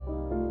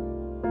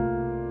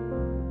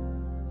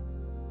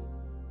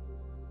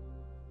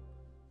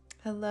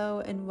Hello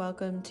and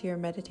welcome to your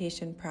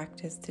meditation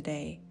practice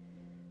today.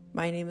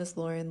 My name is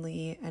Lauren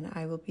Lee and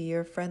I will be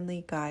your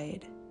friendly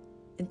guide.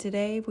 And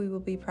today we will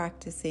be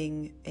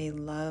practicing a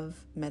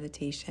love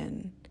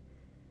meditation.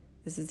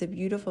 This is a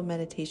beautiful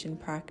meditation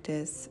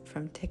practice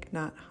from Thich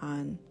Nhat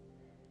Hanh.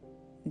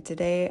 And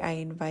today I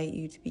invite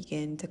you to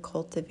begin to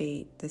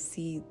cultivate the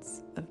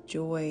seeds of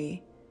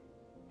joy,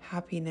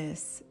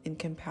 happiness, and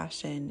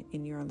compassion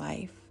in your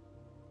life.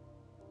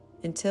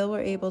 Until we're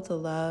able to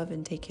love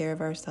and take care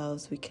of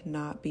ourselves, we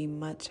cannot be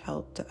much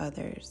help to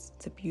others.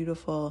 It's a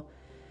beautiful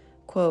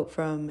quote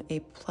from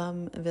a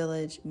Plum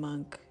Village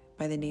monk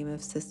by the name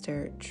of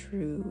Sister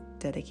True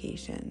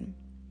Dedication.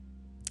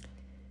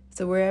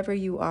 So wherever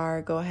you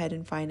are, go ahead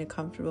and find a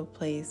comfortable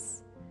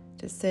place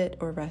to sit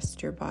or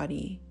rest your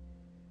body.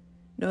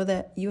 Know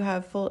that you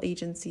have full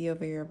agency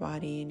over your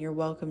body and you're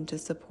welcome to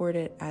support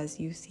it as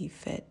you see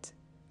fit.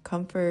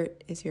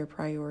 Comfort is your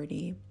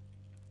priority.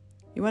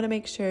 You want to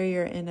make sure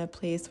you're in a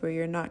place where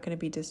you're not going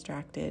to be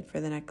distracted for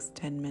the next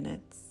 10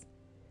 minutes.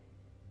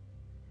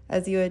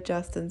 As you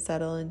adjust and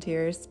settle into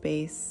your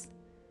space,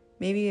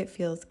 maybe it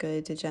feels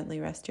good to gently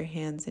rest your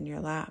hands in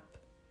your lap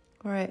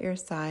or at your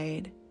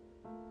side,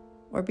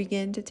 or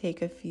begin to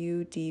take a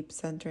few deep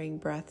centering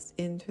breaths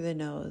in through the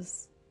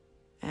nose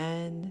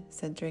and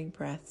centering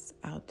breaths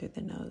out through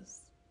the nose.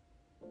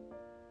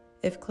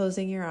 If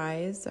closing your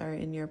eyes are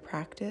in your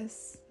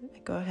practice, I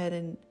go ahead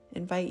and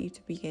invite you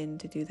to begin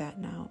to do that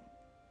now.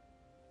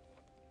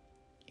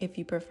 If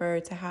you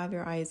prefer to have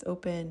your eyes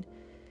open,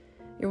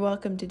 you're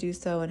welcome to do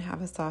so and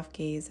have a soft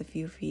gaze a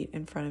few feet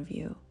in front of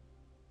you.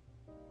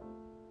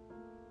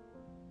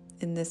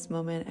 In this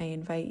moment, I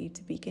invite you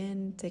to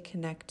begin to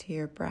connect to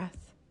your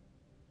breath.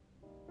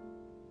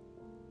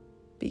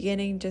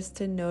 Beginning just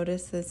to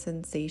notice the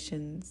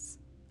sensations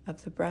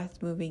of the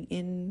breath moving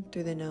in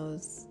through the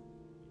nose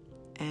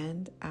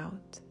and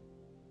out.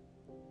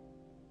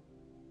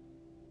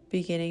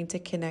 Beginning to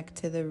connect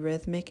to the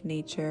rhythmic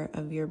nature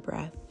of your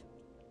breath.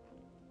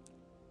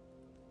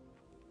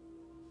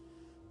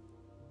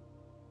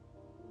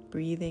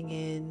 Breathing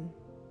in,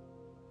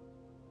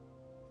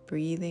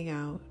 breathing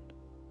out.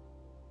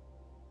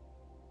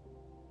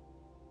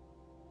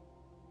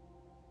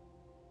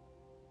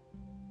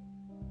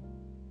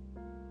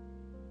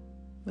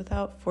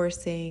 Without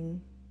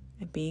forcing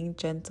and being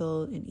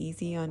gentle and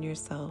easy on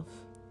yourself.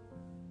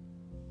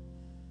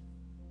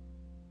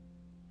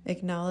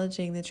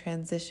 Acknowledging the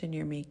transition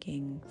you're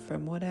making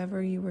from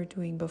whatever you were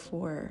doing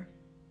before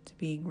to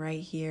being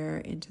right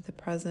here into the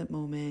present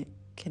moment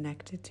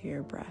connected to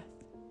your breath.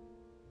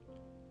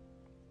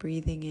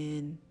 Breathing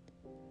in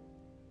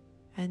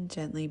and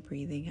gently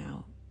breathing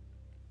out.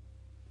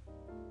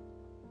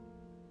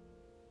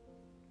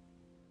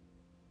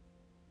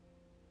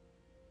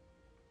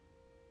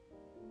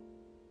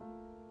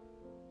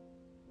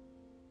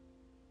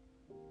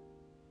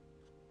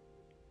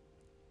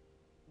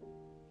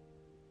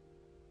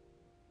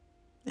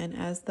 And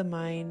as the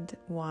mind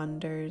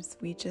wanders,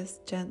 we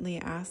just gently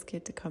ask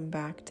it to come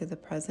back to the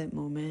present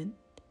moment,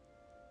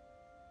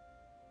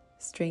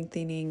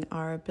 strengthening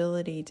our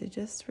ability to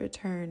just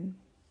return,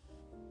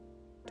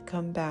 to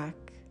come back,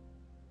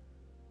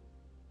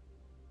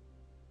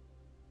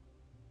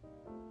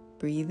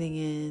 breathing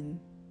in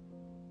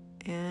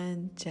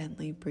and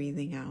gently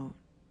breathing out.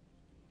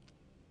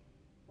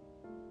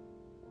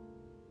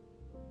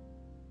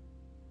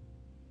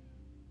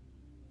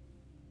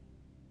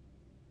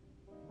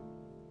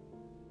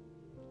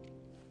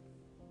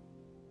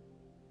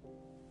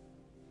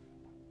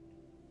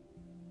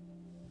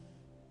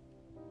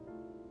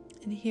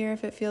 And here,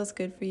 if it feels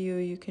good for you,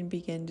 you can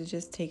begin to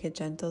just take a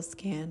gentle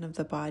scan of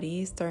the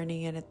body,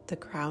 starting at the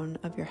crown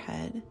of your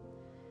head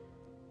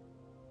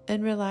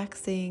and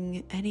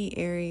relaxing any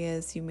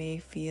areas you may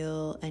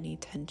feel any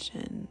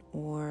tension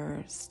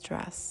or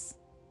stress,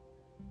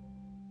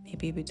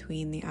 maybe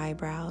between the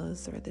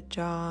eyebrows or the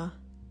jaw.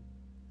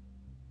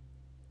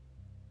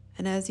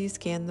 And as you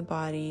scan the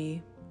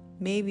body,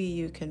 maybe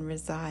you can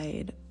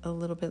reside a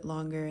little bit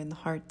longer in the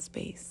heart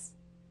space.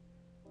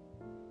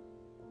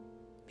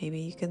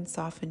 Maybe you can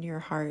soften your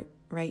heart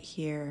right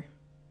here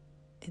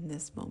in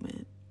this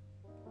moment.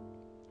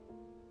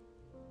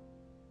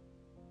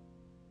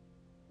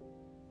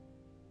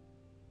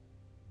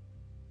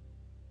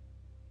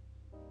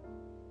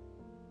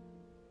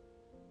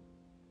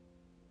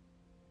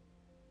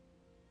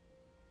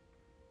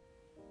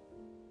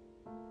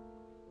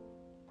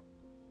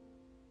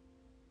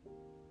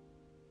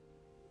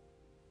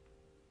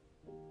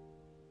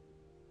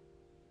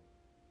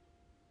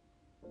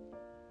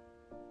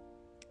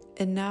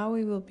 And now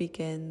we will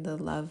begin the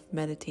love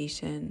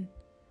meditation.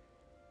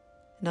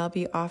 And I'll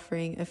be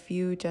offering a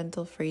few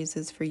gentle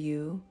phrases for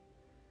you.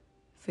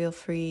 Feel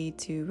free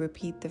to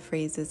repeat the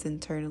phrases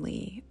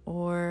internally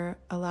or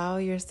allow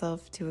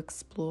yourself to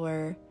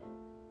explore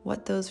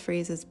what those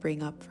phrases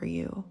bring up for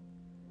you.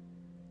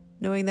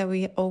 Knowing that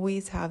we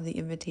always have the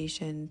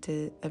invitation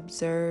to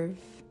observe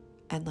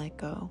and let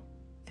go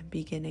and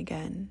begin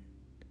again.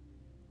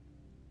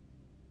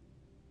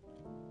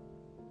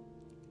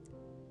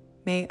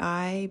 May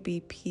I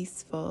be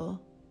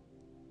peaceful,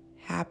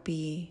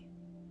 happy,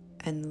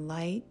 and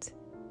light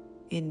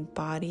in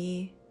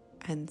body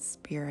and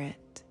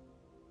spirit.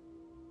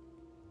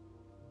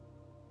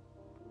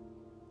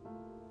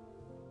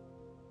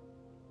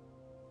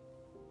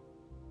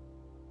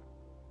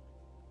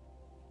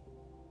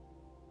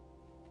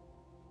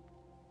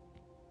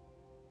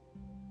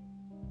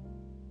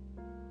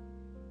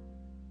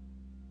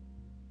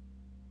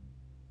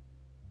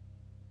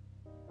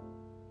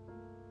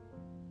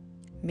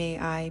 May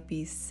I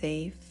be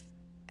safe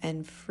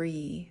and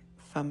free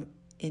from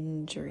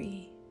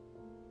injury.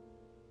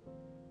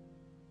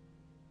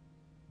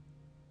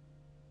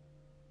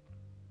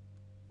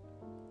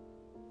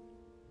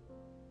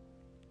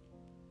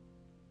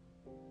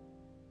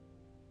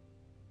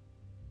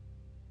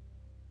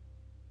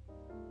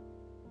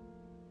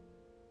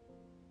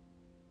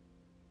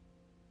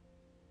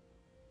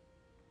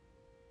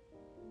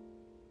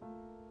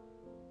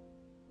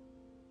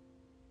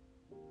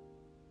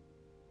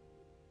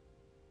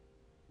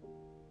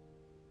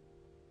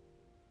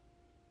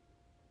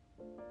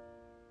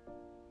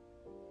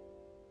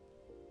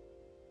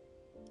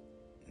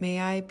 May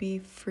I be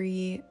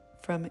free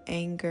from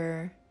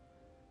anger,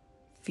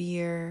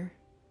 fear,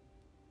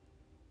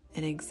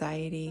 and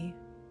anxiety.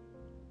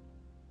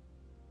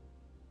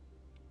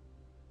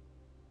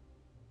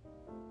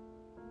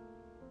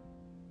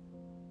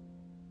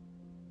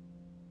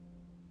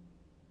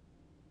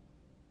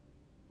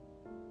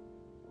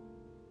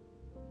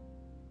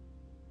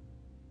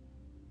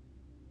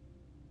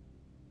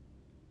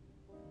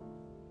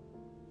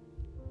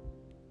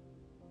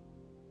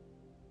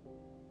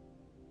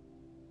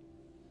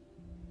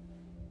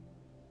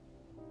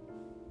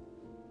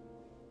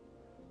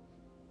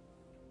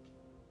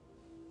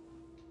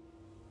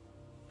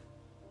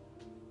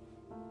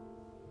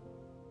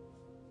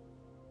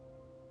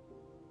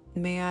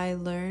 May I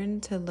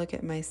learn to look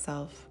at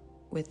myself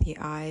with the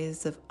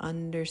eyes of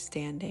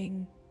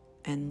understanding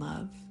and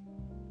love.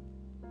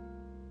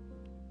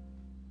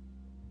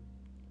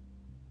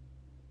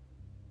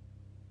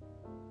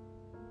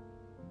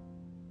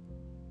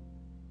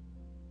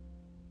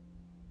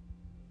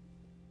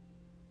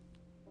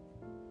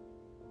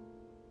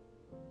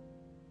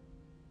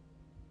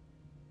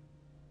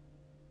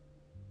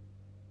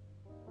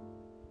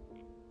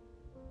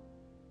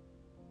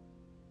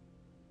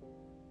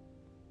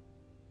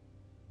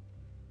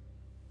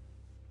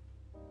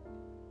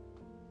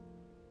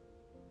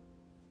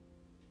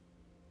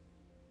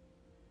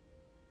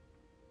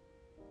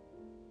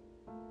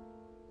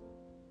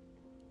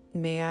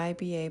 May I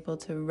be able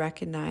to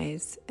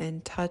recognize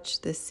and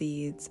touch the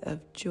seeds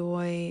of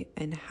joy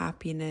and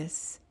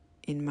happiness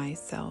in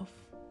myself.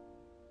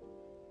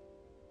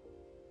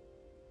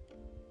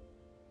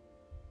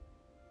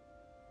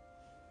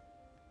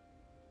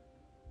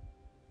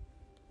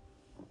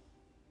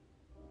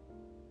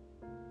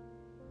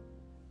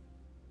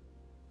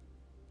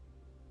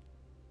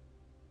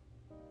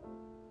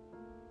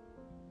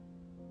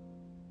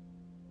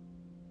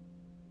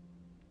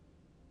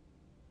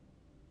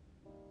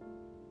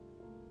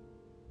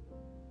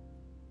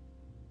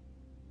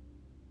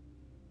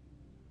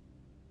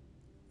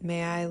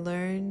 May I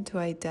learn to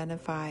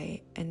identify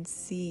and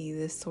see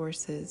the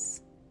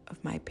sources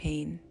of my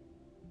pain.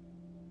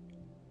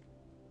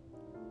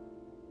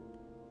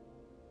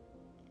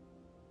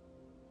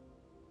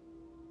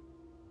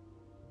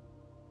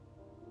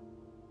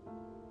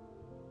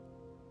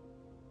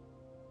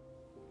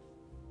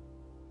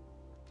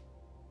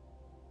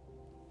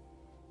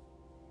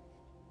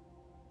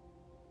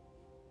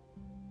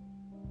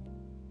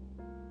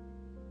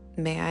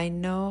 May I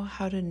know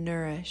how to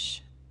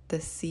nourish the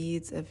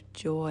seeds of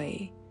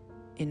joy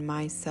in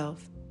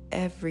myself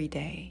every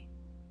day.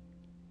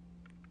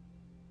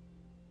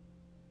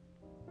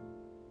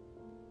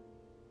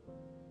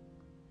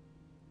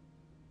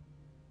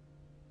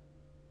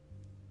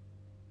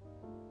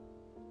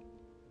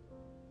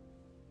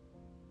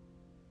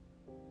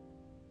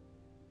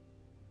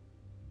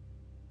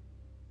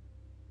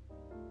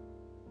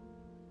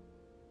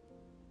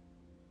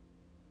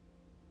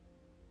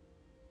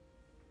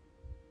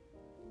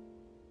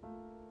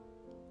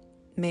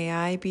 May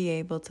I be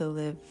able to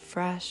live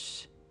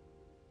fresh,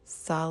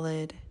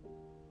 solid,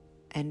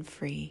 and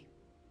free.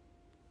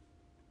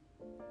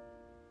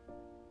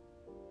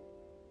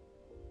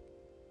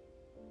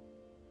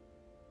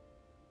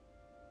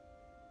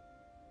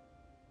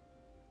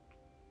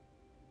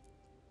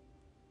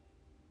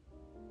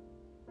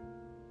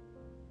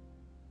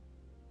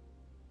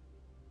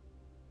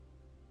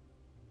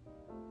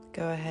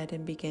 Go ahead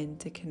and begin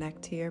to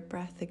connect to your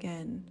breath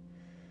again.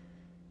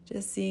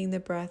 Just seeing the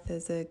breath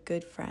as a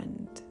good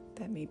friend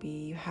that maybe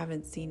you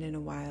haven't seen in a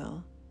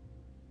while.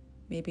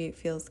 Maybe it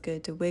feels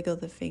good to wiggle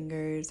the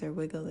fingers or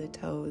wiggle the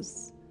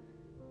toes.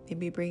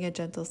 Maybe bring a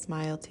gentle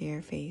smile to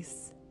your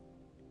face.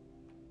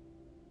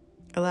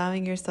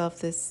 Allowing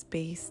yourself this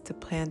space to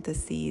plant the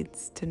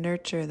seeds, to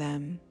nurture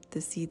them,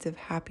 the seeds of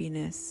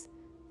happiness,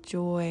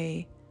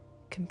 joy,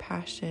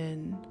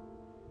 compassion,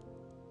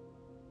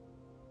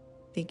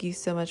 Thank you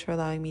so much for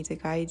allowing me to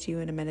guide you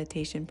in a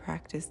meditation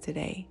practice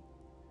today.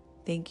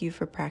 Thank you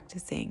for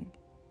practicing,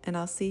 and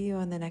I'll see you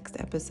on the next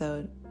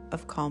episode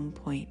of Calm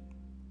Point.